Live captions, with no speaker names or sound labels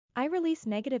I release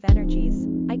negative energies.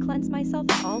 I cleanse myself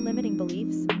of all limiting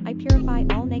beliefs. I purify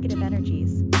all negative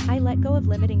energies. I let go of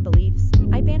limiting beliefs.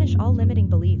 I banish all limiting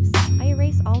beliefs. I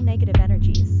erase all negative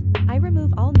energies. I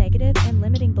remove all negative and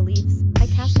limiting beliefs. I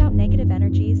cast out negative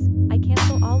energies. I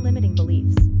cancel all limiting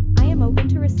beliefs. I am open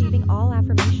to receiving all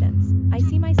affirmations. I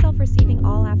see myself receiving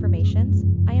all affirmations.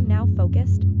 I am now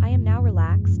focused. I am now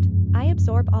relaxed. I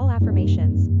absorb all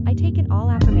affirmations. I take in all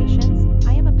affirmations.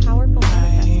 I am a powerful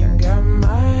manifester.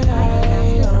 I have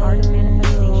mastered the art of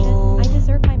manifestation. I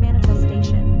deserve my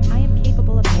manifestation. I am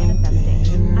capable of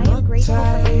manifesting. I am grateful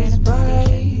for my manifestation.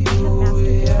 I have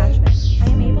mastered detachment. I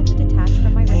am able to detach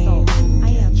from my results. I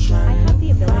have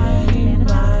the ability to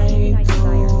manifest anything I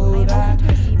desire. I am open to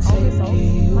receive all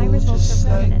results. My results are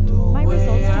permanent. My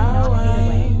results do not fade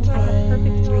away. I have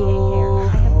perfect 3A hair.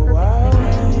 I have perfect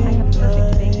thickness. I have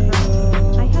perfect big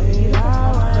curls. I have beautiful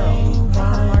fluffy curls. I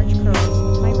have large curls.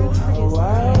 My roots produce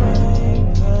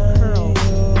 3A curls.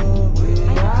 I have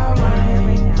 3A hair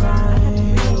right now. I have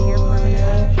 3A hair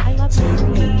permanently. I love my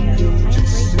 3A hair.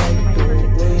 I am grateful for my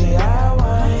perfect 3A hair.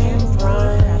 My hair is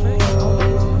 3A forever and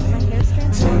always. My hair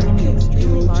strands grow into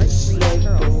extremely large 3A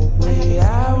curls. I have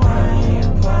extremely silky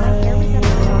hair. My hair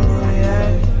resembles soft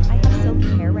satin. I have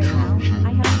silky hair right now.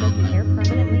 I have silky hair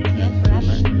permanently and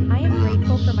forever. I am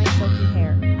grateful for my silky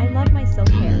hair. I love my silk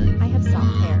hair. I have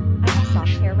soft hair. I have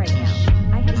soft hair right now.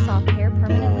 I have soft hair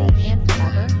permanently and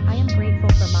forever. I am grateful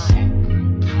for my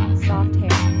soft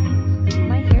hair.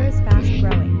 My hair is fast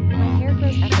growing. My hair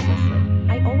grows effortlessly.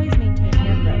 I always maintain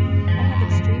hair growth. I have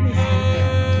extremely smooth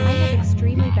hair. I have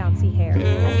extremely bouncy hair. I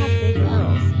have big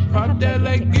curls. I have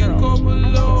magnetic curls. I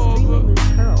have extremely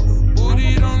loose curls.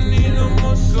 Booty don't need no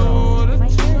more soda.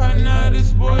 Right now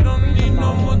this boy don't need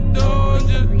no more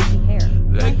doja.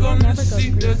 Leg on the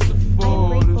seat, that's a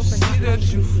photo. See that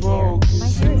you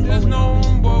focus. There's no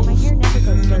one both in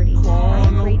the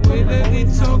corner. Way that he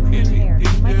talking, he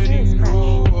think that he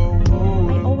know.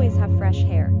 I always have fresh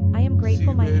hair. I am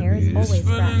grateful my hair is always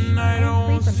fresh. I am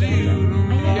free from dandruff.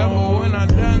 I Yeah, never but when I get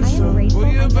dance, I am grateful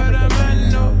boy, you I better never get man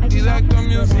know. I do You not like have a split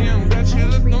museum, ends. got I you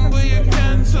am free looking, from but you split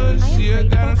can't ends. touch. I am See, I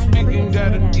got grateful her I never speaking, get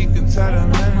got split her geek ends. inside her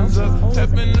My hands health is up. always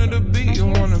Tap into the amazing. beat, My you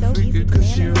hair is wanna so freak easy it, to cause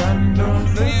she manage. I random. am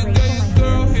so Now you grateful got my your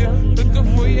girl hair is here, so easy to looking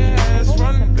for your manage. I ass, always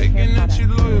run, have good hair picking at products. you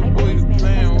loyal, I boy, always you manifest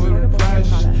playing with a affordable hair flash.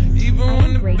 products. Even I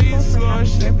when am the grateful beat for slow,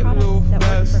 having hair shake a little products that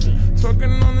work for fast. me.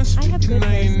 Talking on the I have speaker, good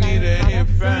now you need hairstyling it in your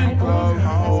products. fan I club. always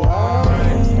manifest affordable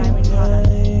hairstyling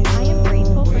products. I am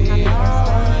grateful for having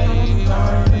hairstyling products that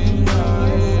work for me.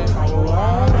 My hair is so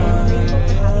lightweight. I am grateful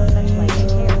for having such lightweight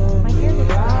hair. My hair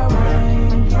looks good everywhere.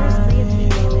 My hair is free of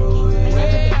heat damage. I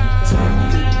never get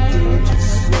heat damage.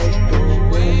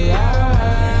 My hair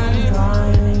has no heat damage.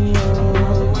 My hair has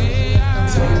no heat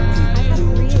damage. I have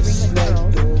all the features of curly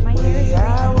hair. I have 3A ringlet curls. My hair is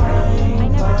free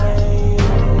from curls.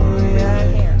 I never get ringlet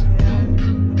hair.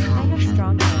 I have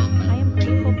strong hair. I am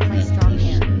grateful for my strong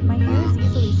hair. My hair is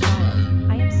easily styled.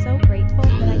 I am so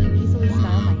grateful that I can easily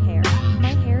style my hair.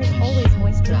 My hair is always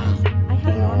moisturized. I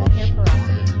have normal hair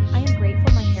porosity. I am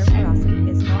grateful my hair porosity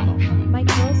is normal. My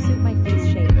curls suit my face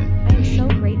shape. I am so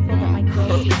grateful that my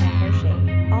curls suit my hair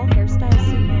shape. All hairstyles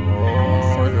suit me. I am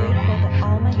so grateful that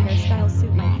all my hairstyles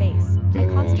suit my face. I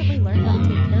constantly learn how to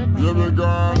take care of my hair.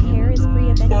 My hair is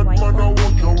free of any white or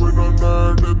black hair.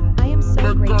 I am so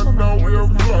grateful my hair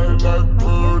does not age. My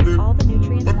hair has all the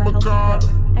nutrients for healthy growth.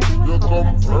 Everyone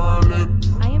compliments my long hair.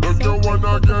 I am so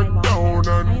grateful for my long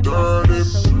hair. I am blessed to have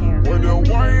curly hair. When you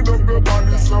wind up your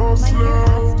body so My hair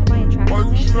adds to my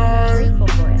attractiveness. I am grateful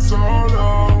for it. so I am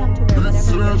long. enough to wear This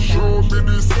whatever year hairstyle show I me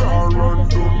the choose. star My run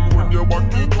scalp is down. healthy. When you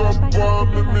back I it am up, blessed by warm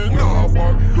keeping my me hair now healthy.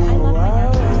 back I love my hair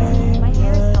products. My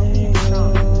hair is healthy and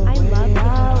strong. I love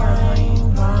taking care of my hair.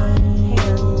 My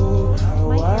hair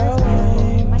is beautiful.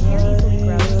 My hair easily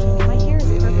grows. My hair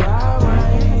is perfect. My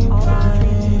hair has all the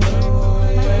nutrients it needs.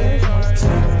 My hair is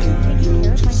moisturized. Taking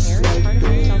care of my hair is part of my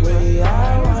self-love.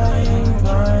 My hair is part of my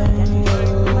culture and identity.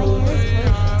 My hair is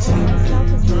flourishing. My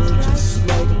scalp is moisturized and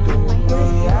healthy. My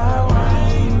hair is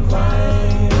beautiful. My hair is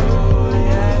beautiful. My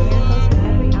hair goes with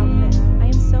every outfit. I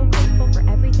am so grateful for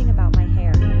everything about my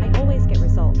hair. I always get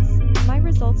results. My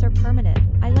results are permanent.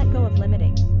 I let go of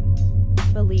limiting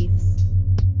beliefs.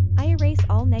 I erase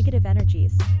all negative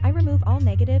energies. I remove all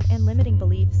negative and limiting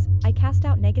beliefs. I cast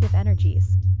out negative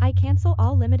energies. I cancel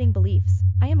all limiting beliefs.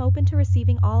 I am open to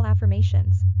receiving all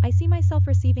affirmations. I see myself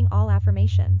receiving all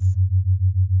affirmations.